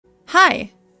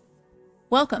Hi!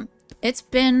 Welcome. It's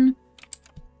been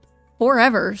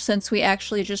forever since we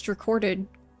actually just recorded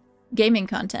gaming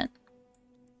content.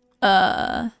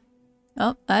 Oh,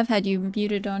 I've had you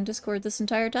muted on Discord this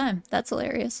entire time. That's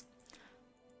hilarious.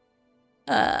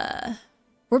 We're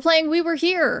playing We Were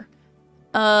Here!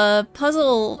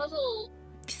 Puzzle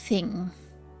thing.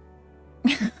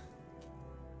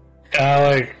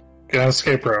 Like an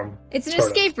escape room. It's an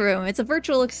escape room. It's a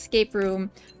virtual escape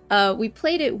room. We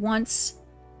played it once,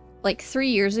 like 3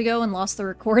 years ago, and lost the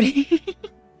recording.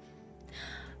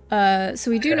 So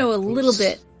we do know a little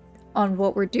bit on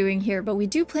what we're doing here, but we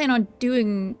do plan on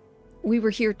doing We Were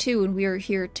Here Too, and We Were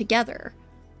Here Together.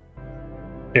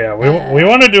 Yeah, we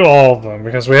want to do all of them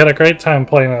because we had a great time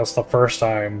playing this the first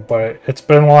time, but it's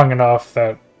been long enough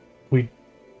that we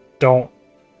don't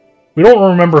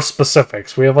remember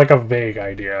specifics. We have like a vague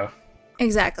idea.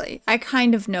 Exactly. I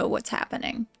kind of know what's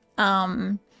happening.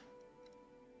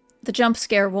 The jump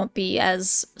scare won't be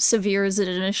as severe as it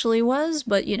initially was,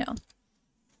 but you know,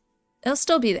 it'll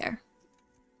still be there.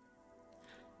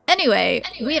 Anyway,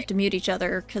 we have to mute each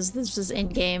other because this is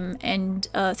in-game, and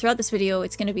throughout this video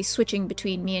it's going to be switching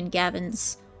between me and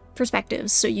Gavin's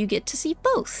perspectives, so you get to see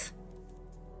both.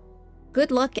 Good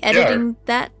luck editing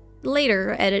that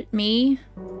later, edit me.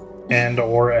 And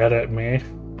or edit me.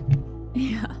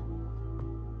 Yeah.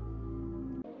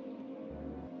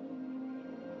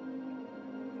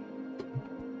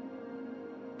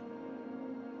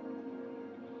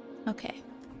 Okay.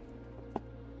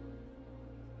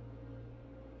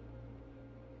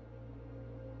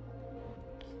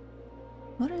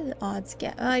 What are the odds?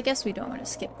 I guess we don't want to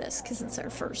skip this because it's our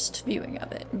first viewing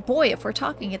of it. Boy, if we're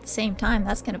talking at the same time,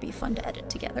 that's going to be fun to edit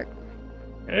together.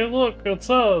 Hey, look, it's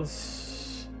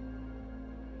us.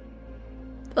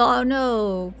 Oh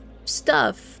no!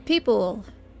 Stuff! People!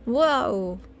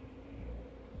 Whoa!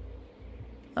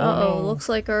 Uh-oh, no. Looks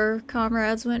like our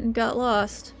comrades went and got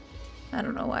lost. I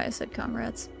don't know why I said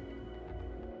comrades.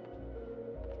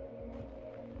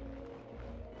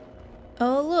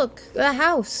 Oh look, a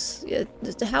house!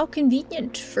 How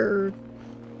convenient for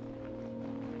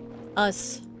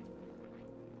us.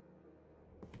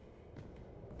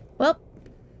 Well,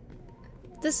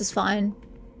 this is fine.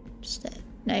 Just a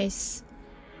nice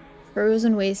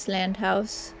frozen wasteland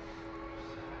house.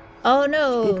 Oh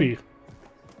no! Spoopy.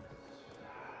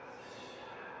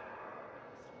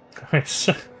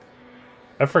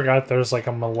 I forgot there's like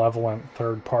a malevolent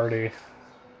third party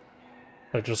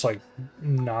that just like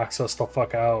knocks us the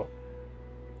fuck out.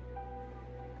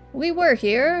 We were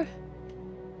here.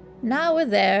 Now we're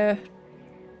there.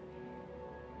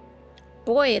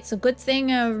 Boy, it's a good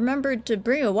thing I remembered to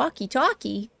bring a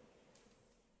walkie-talkie.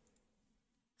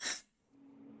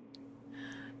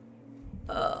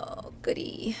 Oh,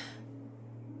 goody.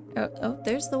 Oh,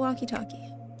 there's the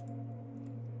walkie-talkie.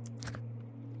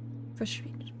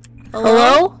 Frustrated.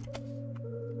 Hello?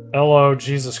 Hello,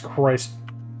 Jesus Christ.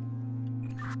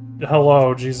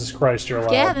 Hello, Jesus Christ, you're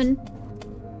loud. Gavin.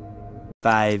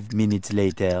 5 minutes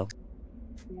later.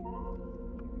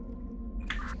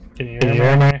 Can you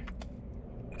hear me?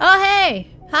 Oh, hey!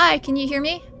 Hi, can you hear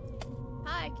me?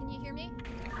 Hi, can you hear me?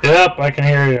 Yep, I can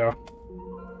hear you.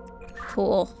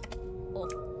 Cool.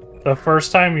 The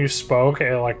first time you spoke,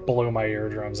 it like blew my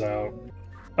eardrums out.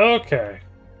 Okay.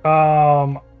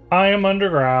 I am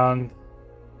underground.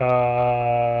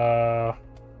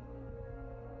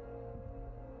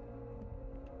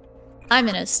 I'm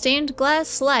in a stained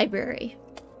glass library.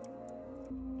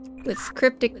 With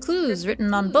cryptic clues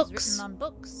written on books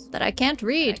that I can't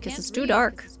read because it's too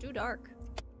dark.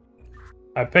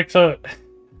 I picked a...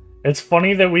 It's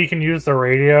funny that we can use the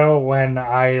radio when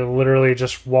I literally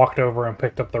just walked over and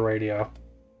picked up the radio.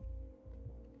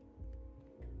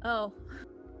 Oh.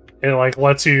 It like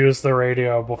lets you use the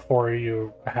radio before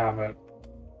you have it.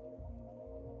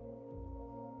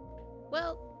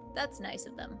 Well, that's nice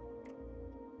of them.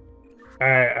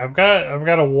 Alright, I've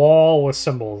got a wall with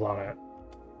symbols on it.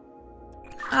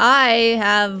 I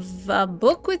have a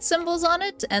book with symbols on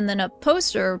it, and then a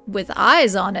poster with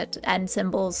eyes on it and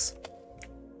symbols.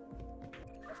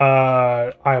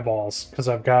 Eyeballs, because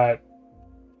I've got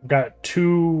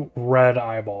 2 red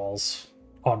eyeballs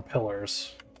on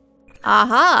pillars.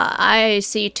 Aha! I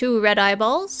see 2 red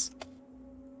eyeballs.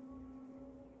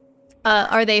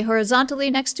 Are they horizontally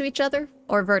next to each other,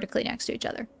 or vertically next to each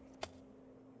other?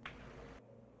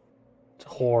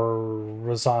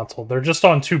 Horizontal. They're just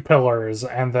on 2 pillars,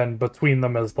 and then between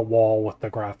them is the wall with the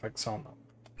graphics on them.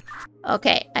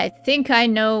 Okay, I think I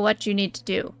know what you need to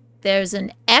do. There's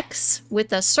an X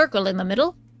with a circle in the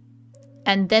middle,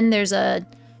 and then there's a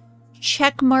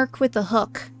check mark with a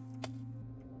hook.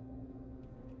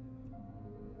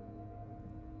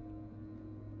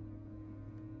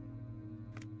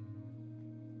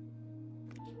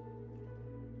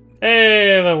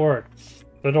 Hey, that worked.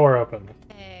 The door opened.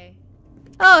 Hey.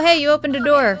 Oh, hey, you opened a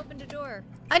door.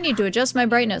 I need to adjust my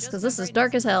brightness, because this is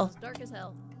dark as hell.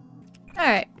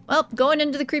 Alright, well, going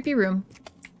into the creepy room.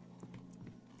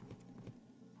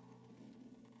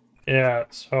 Yeah,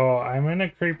 so I'm in a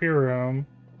creepy room.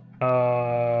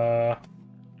 Got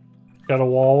a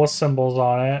wall with symbols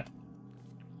on it.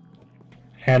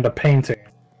 And a painting.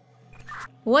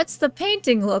 What's the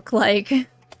painting look like?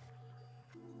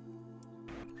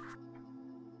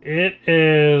 It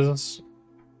is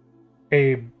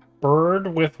a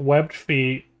bird with webbed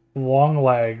feet, long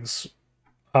legs,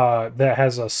 that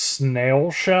has a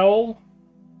snail shell,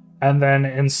 and then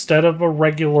instead of a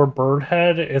regular bird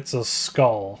head, it's a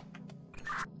skull.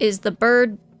 Is the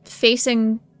bird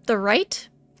facing the right?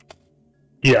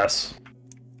 Yes.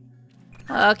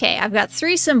 Okay, I've got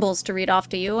 3 symbols to read off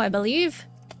to you, I believe.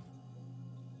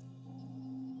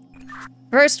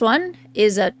 First one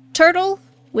is a turtle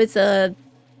with a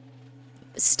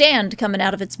stand coming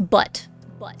out of its butt.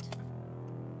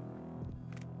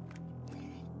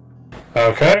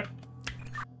 Okay.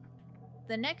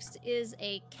 The next is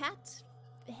a cat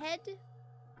head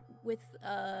with,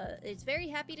 it's very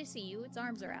happy to see you. Its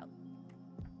arms are out.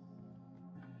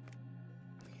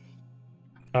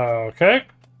 Okay.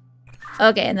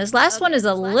 Okay, and this last one is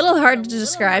a little hard to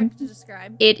describe.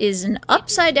 It is an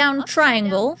upside-down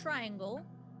triangle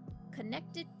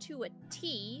connected to a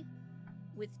T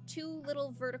with 2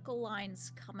 little vertical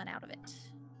lines coming out of it.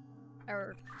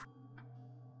 Or...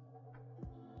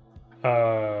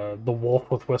 the wolf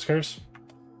with whiskers.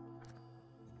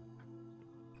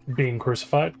 Being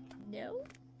crucified. No?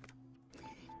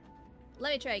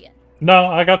 Let me try again. No,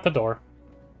 I got the door.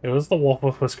 It was the wolf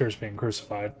with whiskers being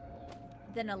crucified.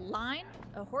 Then a line,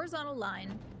 a horizontal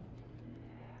line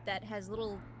that has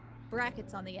little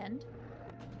brackets on the end.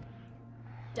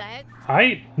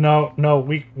 No,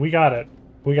 we got it.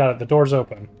 We got it. The door's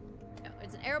open. No,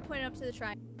 it's an arrow pointing up to the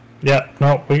triangle. Yeah,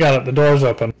 no, we got it. The door's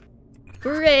open.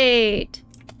 Great!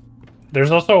 There's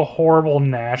also horrible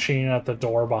gnashing at the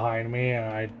door behind me,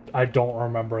 and I don't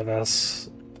remember this,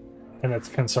 and it's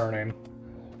concerning.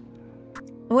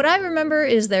 What I remember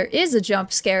is there is a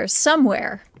jump scare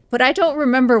somewhere, but I don't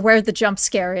remember where the jump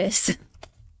scare is.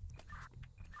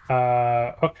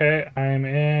 Okay, I'm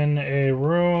in a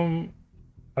room,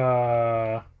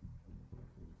 I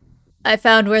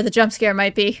found where the jump scare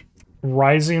might be.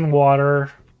 rising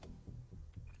water.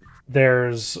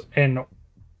 There's an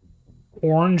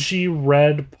orangey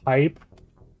red pipe,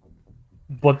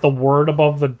 but the word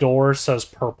above the door says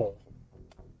purple.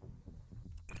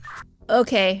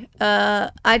 Okay,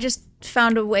 I just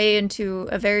found a way into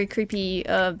a very creepy,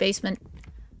 basement.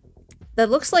 That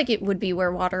looks like it would be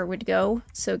where water would go,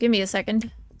 so give me a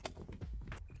second.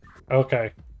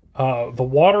 Okay. The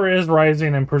water is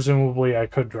rising, and presumably I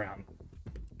could drown.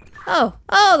 Oh,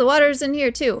 the water's in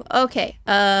here too. Okay,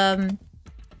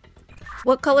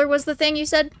 what color was the thing you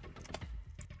said?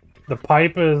 The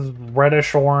pipe is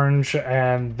reddish orange,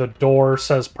 and the door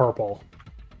says purple.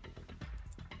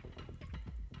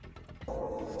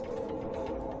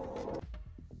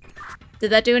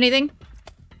 Did that do anything?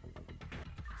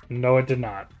 No, it did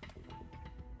not.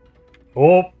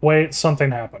 Oh, wait,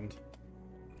 something happened.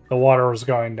 The water was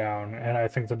going down, and I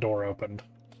think the door opened.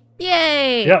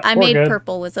 Yay! Yep, I we're made good.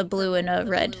 purple with a blue and a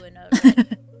red.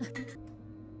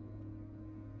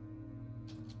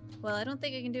 Well, I don't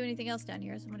think I can do anything else down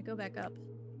here, so I'm gonna go back up.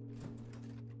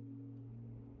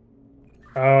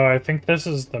 Oh, I think this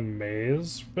is the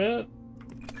maze bit.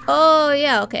 Oh,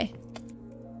 yeah, okay.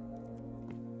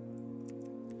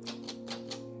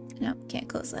 No, can't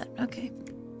close that. Okay.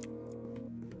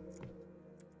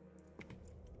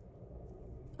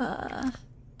 Oh.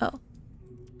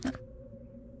 No.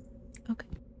 Okay.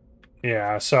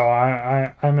 Yeah, so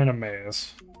I'm in a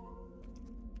maze.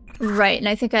 Right, and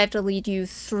I think I have to lead you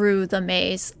through the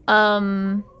maze.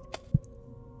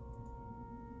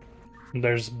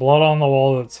 There's blood on the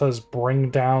wall that says bring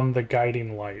down the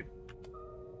guiding light.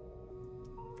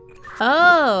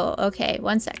 Oh, okay,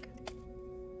 one sec.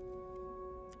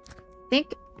 I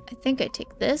think I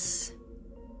take this.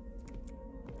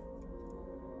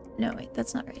 No, wait,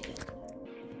 that's not right.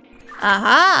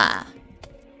 Aha!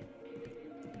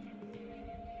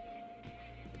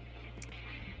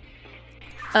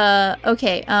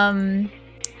 Okay,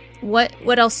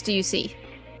 what else do you see?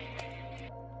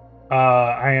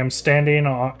 I'm standing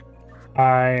on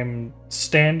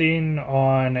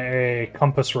a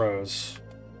compass rose.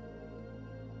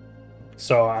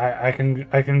 So I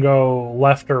can go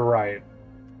left or right.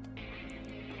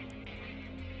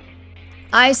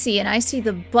 I see, and I see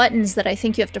the buttons that I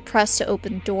think you have to press to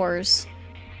open doors.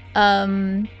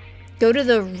 go to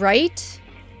the right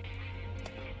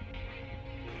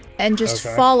and just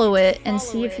Okay. follow it and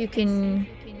see if you can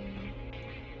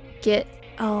get...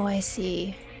 Oh, I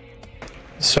see.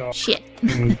 So Shit.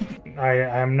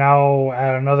 I'm now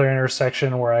at another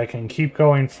intersection where I can keep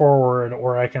going forward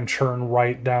or I can turn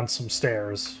right down some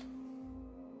stairs.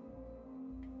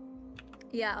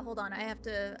 Yeah, hold on. I have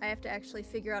to actually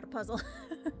figure out a puzzle.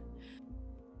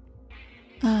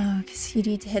 Oh, because you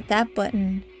need to hit that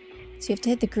button. So you have to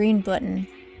hit the green button.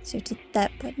 So you have to hit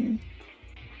that button.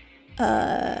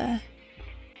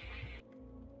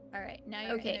 Alright, now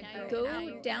you're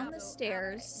go down the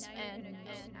stairs and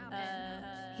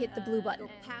hit the blue button.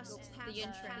 Past the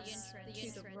entrance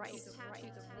to the right.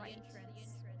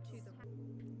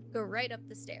 Go right up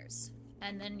the stairs.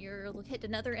 And then you'll hit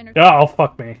another intersection. Oh,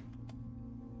 fuck me.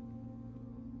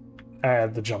 I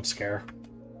had the jump scare.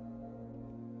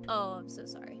 Oh, I'm so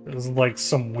sorry. It was like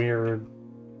some weird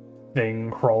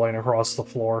thing crawling across the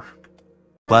floor.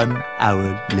 1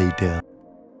 hour later.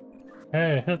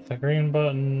 Hey, hit the green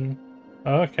button.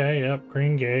 Okay, yep,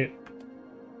 green gate.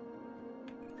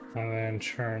 And then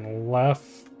turn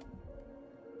left.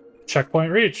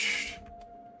 Checkpoint reached.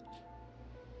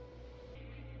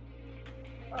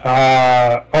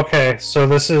 Okay, so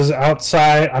this is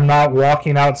outside. I'm not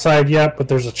walking outside yet, but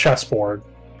there's a chessboard.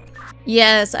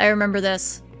 Yes, I remember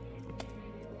this.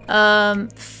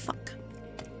 Fuck.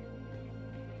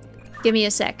 Give me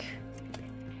a sec.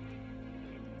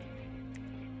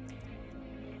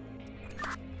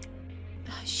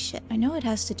 Oh, shit, I know it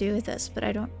has to do with this, but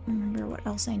I don't remember what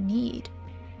else I need.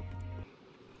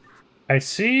 I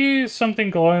see something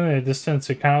glowing in the distance.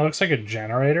 It kind of looks like a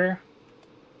generator.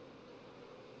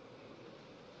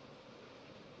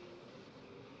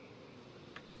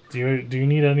 Do you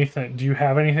need anything? Do you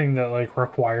have anything that like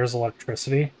requires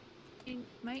electricity? I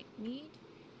might need.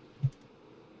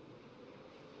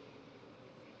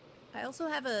 I also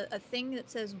have a thing that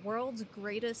says world's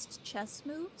greatest chess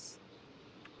moves.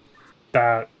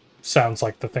 That sounds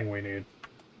like the thing we need.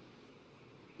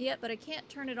 Yeah, but I can't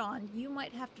turn it on. You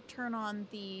might have to turn on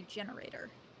the generator.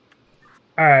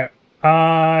 Alright.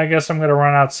 I guess I'm gonna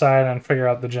run outside and figure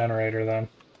out the generator then.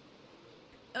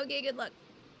 Okay, good luck.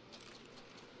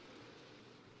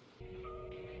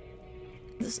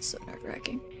 This is so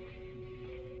nerve-wracking.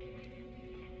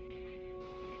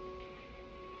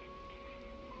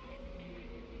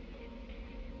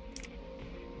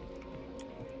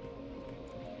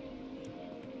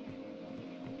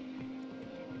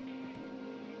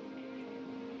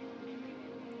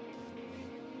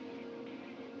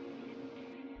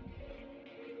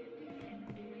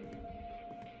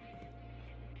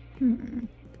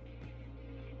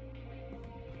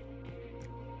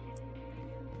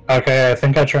 Okay, I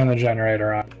think I turned the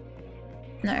generator on.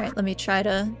 Alright, let me try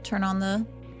to turn on the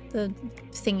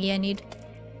thingy I need.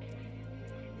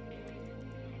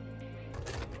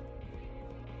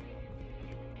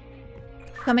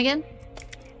 Come again?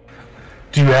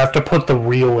 Do you have to put the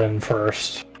reel in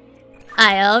first?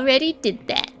 I already did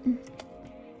that. I'm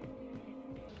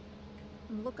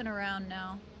looking around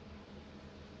now.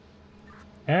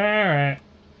 Alright.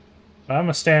 I'm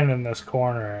gonna stand in this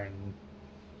corner and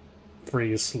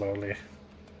freeze slowly.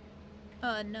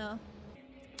 Oh, no.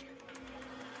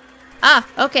 Ah,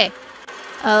 okay.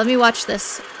 Let me watch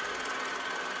this.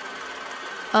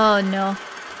 Oh, no.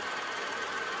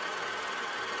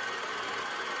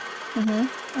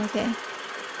 Okay.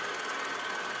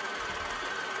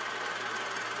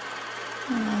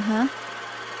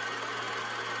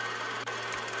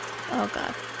 Oh,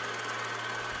 God.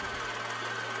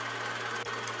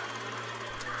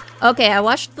 Okay, I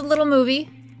watched the little movie.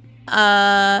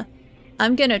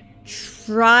 I'm gonna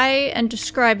try and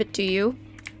describe it to you.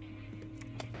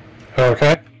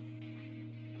 Okay.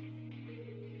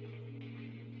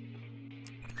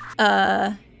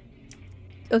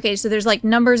 Okay, so there's like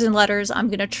numbers and letters. I'm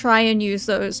gonna try and use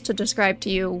those to describe to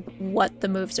you what the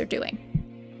moves are doing.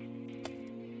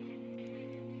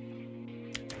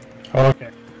 Okay.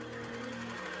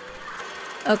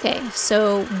 Okay,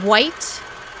 so white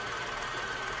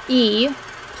E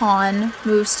pawn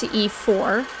moves to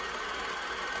E4.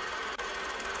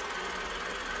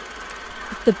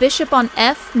 The bishop on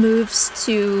F moves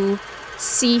to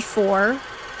C4.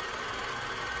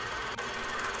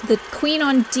 The queen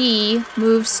on D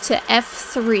moves to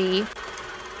F3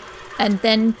 and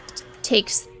then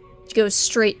goes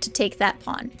straight to take that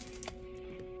pawn.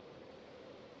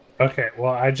 Okay,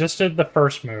 well, I just did the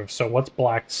first move, so what's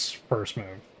black's first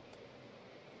move?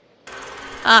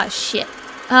 Ah, shit.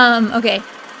 Okay.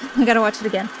 I gotta watch it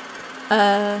again.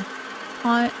 The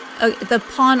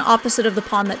pawn opposite of the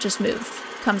pawn that just moved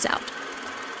comes out.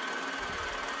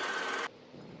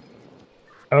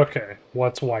 Okay,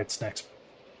 what's White's next?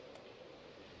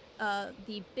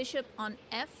 The bishop on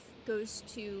F goes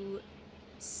to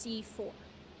C4.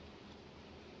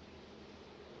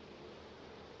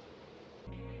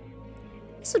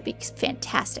 This would be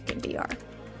fantastic in VR.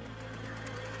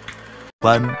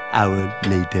 1 hour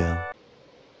later.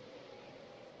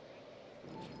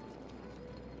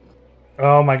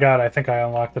 Oh my god, I think I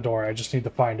unlocked the door. I just need to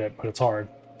find it, but it's hard.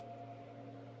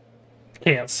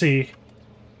 Can't see.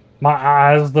 My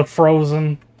eyes, they're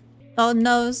frozen. Oh,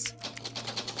 nose.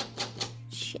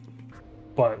 Shit.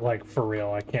 But, like, for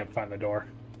real, I can't find the door.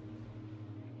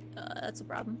 That's a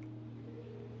problem.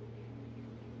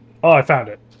 Oh, I found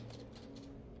it.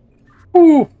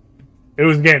 Ooh! It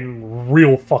was getting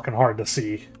real fucking hard to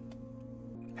see.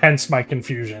 Hence my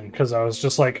confusion, because I was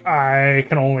just like, I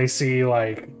can only see,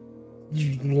 like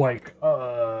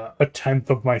a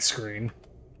tenth of my screen.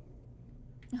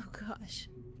 Oh, gosh.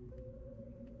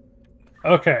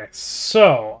 Okay,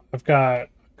 so I've got a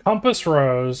compass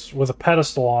rose with a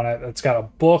pedestal on it that's got a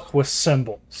book with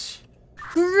symbols.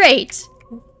 Great!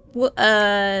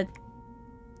 1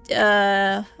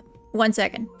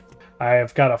 second.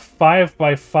 I've got a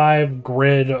 5x5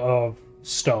 grid of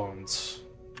stones.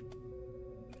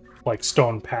 Like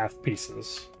stone path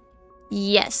pieces.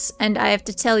 Yes, and I have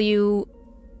to tell you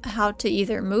how to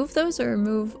either move those or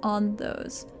move on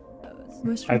those.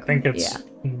 I think it's... Yeah.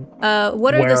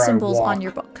 What are the symbols on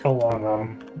your book? Along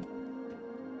them.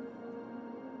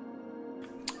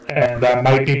 And that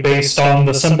might be based on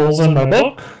the symbols in the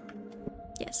book?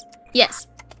 Yes. Yes.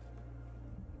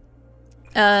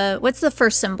 What's the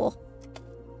first symbol?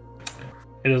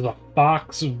 It is a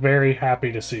fox very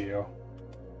happy to see you.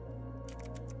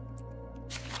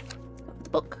 The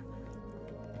book.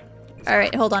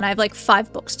 Alright, hold on. I have like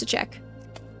 5 books to check.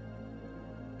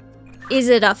 Is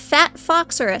it a fat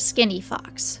fox or a skinny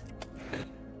fox?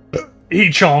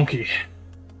 Chonky.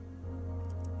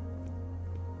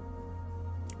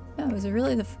 Oh, is it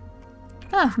really the...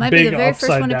 might be the very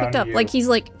first one I picked up. U. Like, he's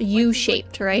like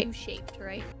U-shaped, right?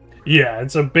 Yeah,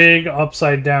 it's a big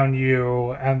upside down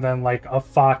U, and then like a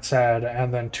fox head,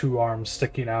 and then 2 arms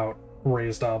sticking out,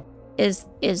 raised up. Is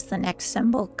the next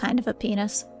symbol kind of a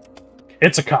penis?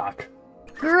 It's a cock.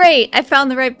 Great! I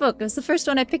found the right book. It was the first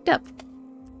one I picked up.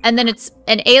 And then it's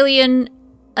an alien,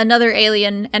 another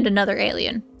alien, and another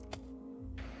alien.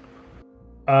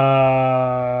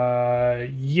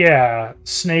 Yeah.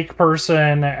 Snake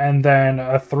person, and then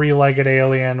a 3-legged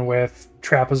alien with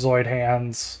trapezoid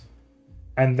hands,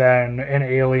 and then an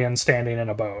alien standing in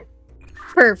a boat.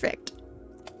 Perfect.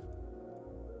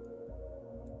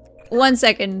 1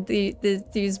 second.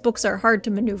 These books are hard to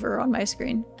maneuver on my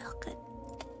screen. Oh, good.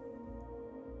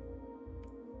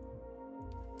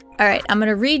 Alright, I'm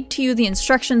gonna read to you the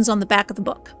instructions on the back of the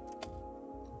book.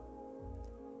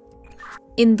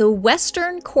 In the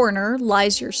western corner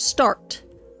lies your start.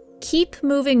 Keep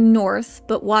moving north,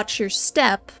 but watch your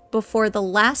step. Before the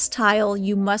last tile,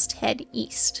 you must head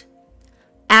east.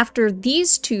 After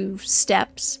these 2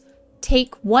 steps,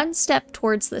 take 1 step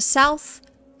towards the south,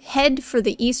 head for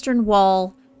the eastern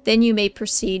wall, then you may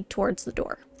proceed towards the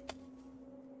door.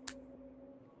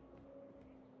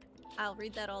 I'll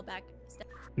read that all back.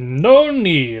 No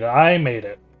need, I made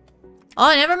it.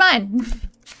 Oh, never mind.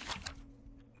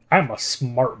 I'm a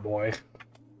smart boy.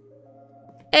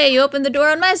 Hey, you opened the door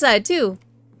on my side, too.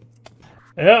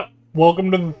 Yep,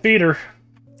 welcome to the theater.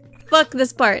 Fuck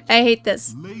this part. I hate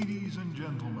this. Ladies and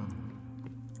gentlemen,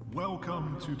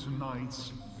 welcome to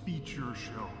tonight's feature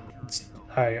show.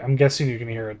 I'm guessing you can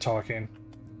hear it talking.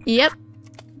 Yep.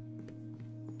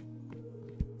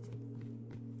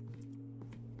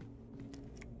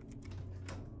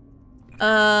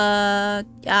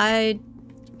 I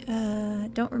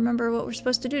don't remember what we're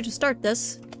supposed to do to start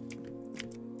this.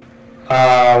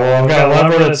 Well, I've got a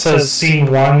lever that says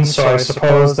scene 1, so I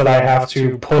suppose that I have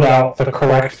to put out the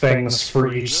correct things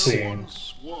for each scene.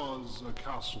 Was a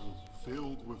castle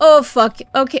filled with Oh, fuck.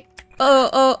 Okay.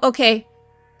 Oh, okay.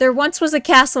 There once was a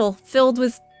castle filled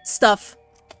with stuff.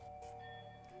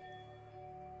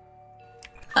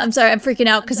 I'm sorry, I'm freaking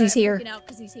out because he's here.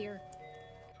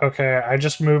 Okay, I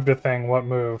just moved a thing. What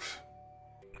move?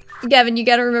 Gavin, you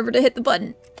gotta remember to hit the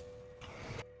button.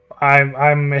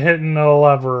 I'm hitting a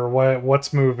lever.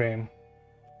 What's moving?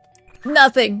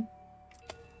 Nothing.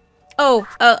 Oh,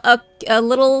 a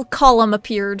little column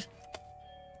appeared.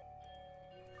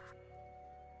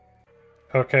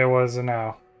 Okay, what is it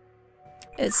now?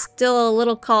 It's still a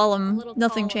little column.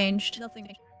 Nothing changed.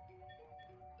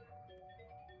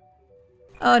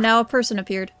 Oh, now a person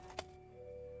appeared.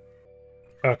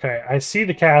 Okay, I see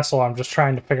the castle. I'm just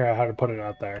trying to figure out how to put it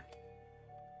out there.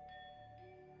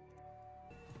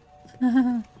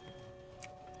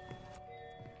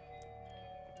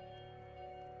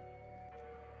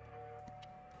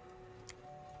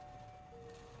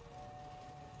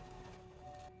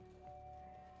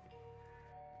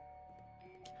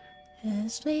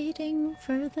 Just waiting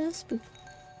for the spook.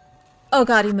 Oh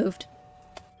god, he moved.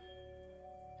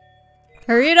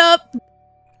 Hurry it up!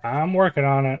 I'm working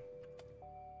on it.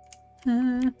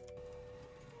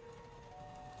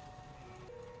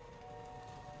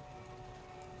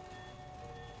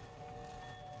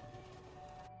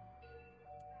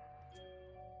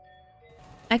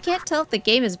 I can't tell if the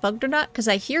game is bugged or not because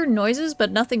I hear noises,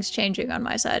 but nothing's changing on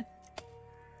my side.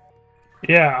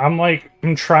 Yeah,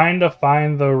 I'm trying to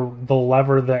find the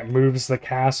lever that moves the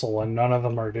castle, and none of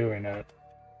them are doing it.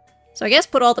 So I guess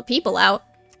put all the people out.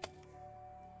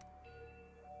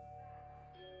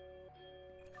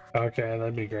 Okay,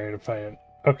 that'd be great if I...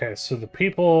 Okay, so the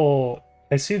people...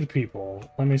 I see the people.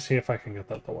 Let me see if I can get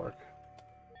that to work.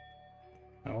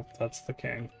 Nope, that's the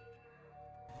king.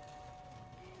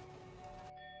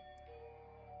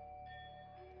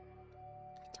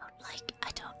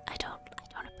 I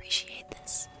don't appreciate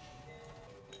this.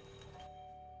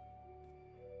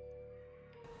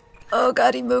 Oh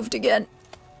god, he moved again.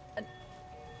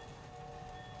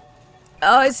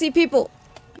 Oh, I see people.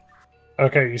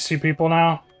 Okay, you see people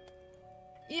now?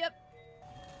 Yep.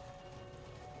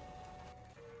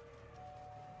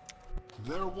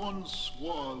 There once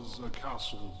was a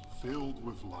castle filled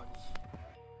with life.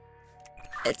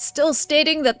 It's still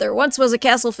stating that there once was a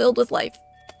castle filled with life.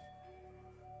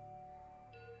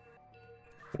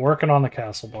 Working on the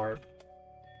castle part.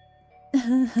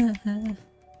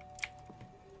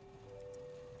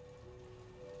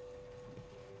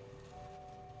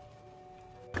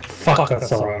 Fuck, that's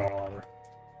the wrong lever.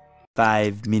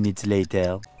 5 minutes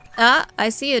later. Ah, I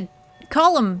see a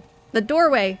column. The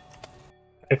doorway.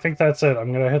 I think that's it.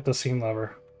 I'm gonna hit the scene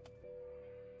lever.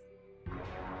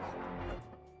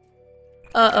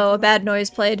 Uh-oh, a bad noise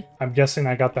played. I'm guessing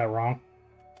I got that wrong.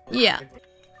 Yeah.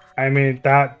 I mean,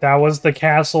 that was the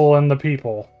castle and the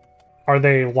people. Are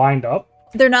they lined up?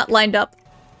 They're not lined up.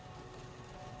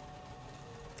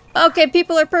 Okay,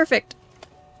 people are perfect.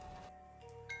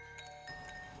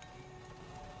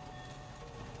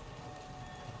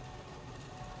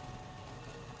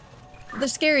 The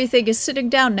scary thing is sitting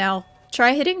down now.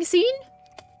 Try hitting scene?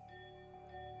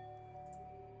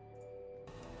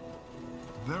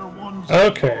 There once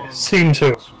Okay, was scene a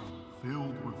 2. castle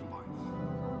filled with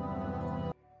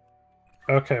life.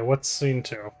 Okay, what's scene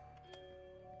 2?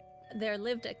 There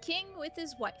lived a king with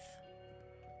his wife.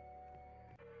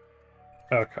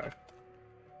 Okay.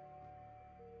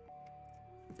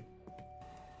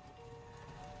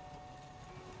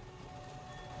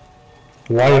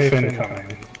 Wife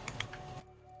incoming.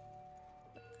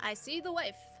 I see the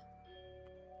wife.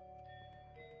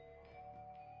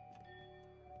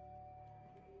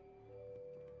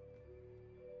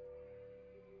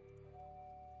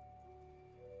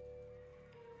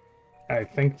 I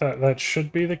think that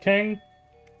should be the king.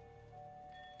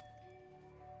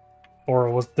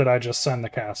 Or did I just send the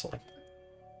castle?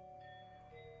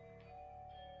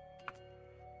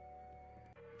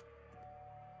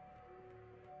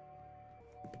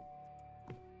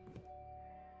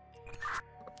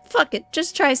 Fuck it,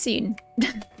 just try scene.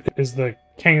 Is the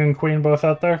king and queen both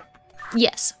out there?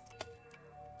 Yes.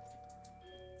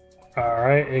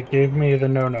 Alright, it gave me the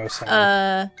no-no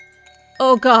sound.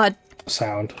 Oh god.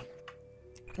 Sound.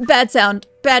 Bad sound.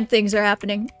 Bad things are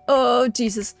happening. Oh,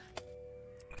 Jesus.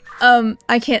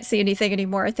 I can't see anything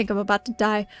anymore. I think I'm about to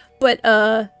die. But,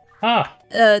 I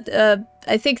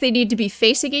think they need to be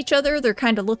facing each other. They're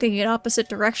kind of looking in opposite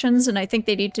directions, and I think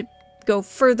they need to go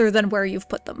further than where you've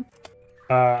put them.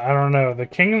 I don't know. The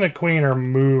king and the queen are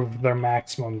moved their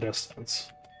maximum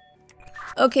distance.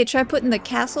 Okay, try putting the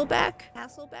castle back.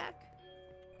 Castle back?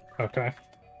 Okay.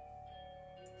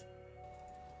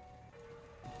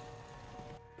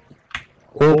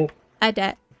 Oh. I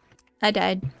died. I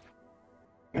died.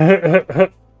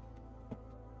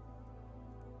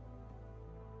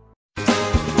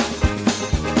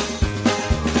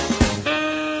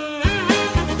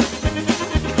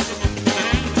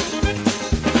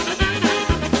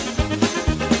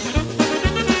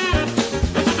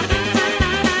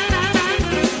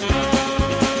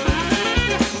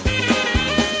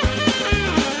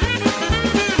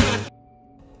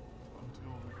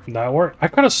 That worked. I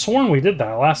could have sworn we did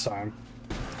that last time.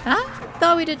 Huh?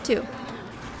 Thought we did too.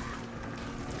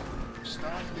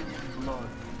 Standing in blood.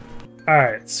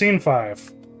 Alright, scene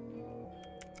 5.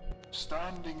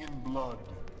 Standing in blood,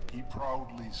 he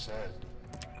proudly said.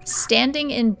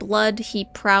 Standing in blood, he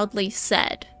proudly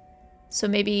said. So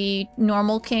maybe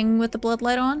normal king with the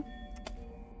bloodlight on?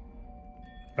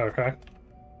 Okay.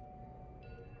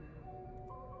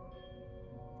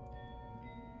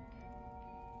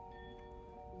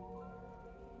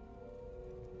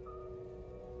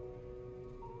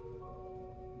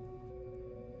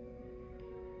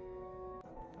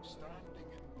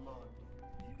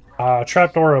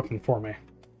 Trapdoor open for me.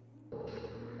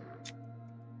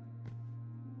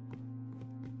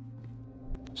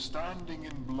 Standing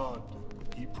in blood,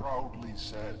 he proudly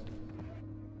said.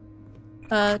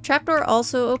 Trapdoor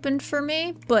also opened for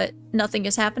me, but nothing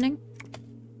is happening.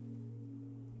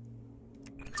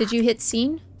 Did you hit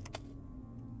scene?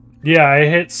 Yeah, I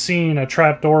hit scene, a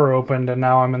trapdoor opened, and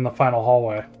now I'm in the final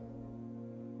hallway.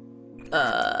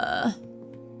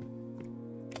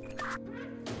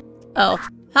 Oh.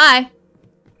 Hi!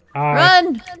 Hi.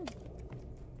 Run!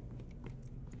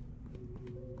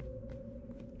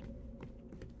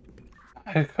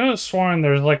 I could have sworn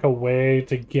there's like a way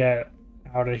to get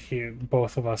out of here,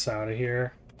 both of us out of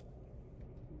here.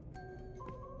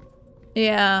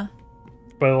 Yeah.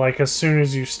 But like as soon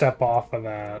as you step off of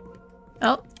that.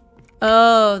 Oh.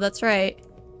 Oh, that's right.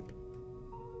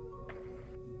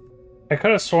 I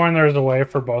could have sworn there was a way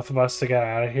for both of us to get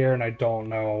out of here, and I don't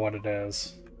know what it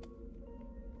is.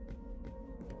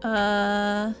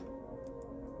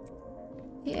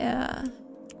 Yeah.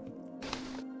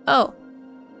 Oh.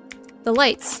 The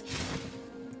lights.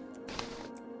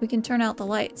 We can turn out the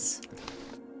lights.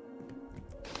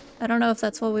 I don't know if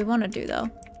that's what we want to do, though.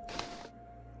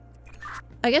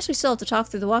 I guess we still have to talk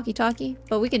through the walkie-talkie,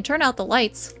 but we can turn out the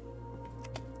lights.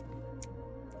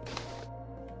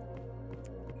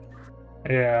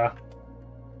 Yeah.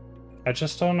 I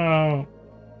just don't know.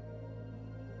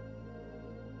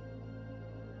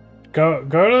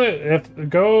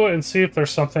 Go and see if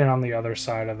there's something on the other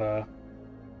side of the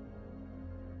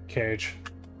cage.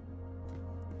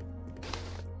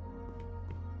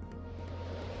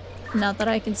 Not that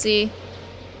I can see.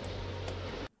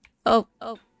 Oh.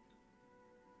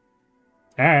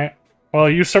 Alright. Well,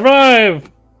 you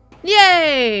survive!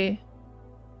 Yay!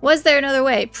 Was there another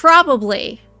way?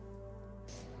 Probably.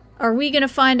 Are we gonna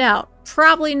find out?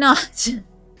 Probably not.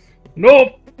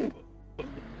 Nope!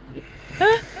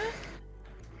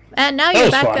 And now That you're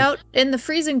was back fun. out in the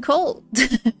freezing cold.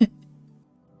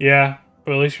 Yeah,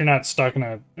 but at least you're not stuck in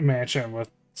a mansion with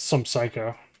some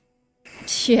psycho.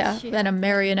 Yeah, and a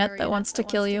marionette that wants to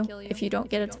kill you if you don't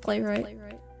get it to play right.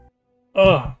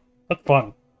 Ugh, that's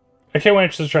fun. I can't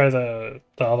wait to try the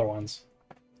other ones.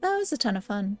 That was a ton of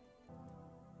fun.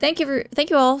 Thank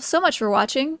you all so much for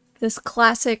watching this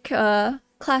classic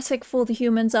Fool the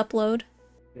Humans upload.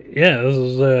 Yeah, this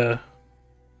is a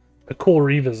cool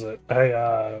revisit.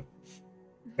 I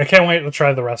can't wait to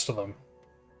try the rest of them.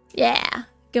 Yeah,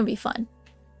 gonna be fun.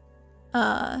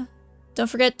 Don't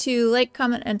forget to like,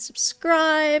 comment, and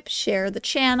subscribe. Share the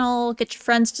channel. Get your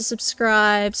friends to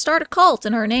subscribe. Start a cult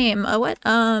in our name.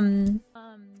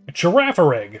 Giraffe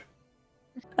rig.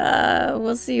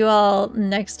 We'll see you all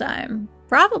next time.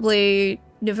 Probably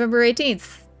November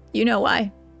 18th. You know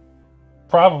why.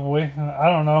 Probably. I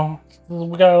don't know.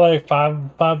 We got like five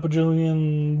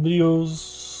bajillion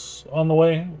videos on the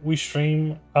way. We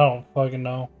stream. I don't fucking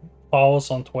know. Follow us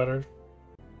on Twitter.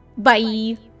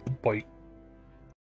 Bye. Bye.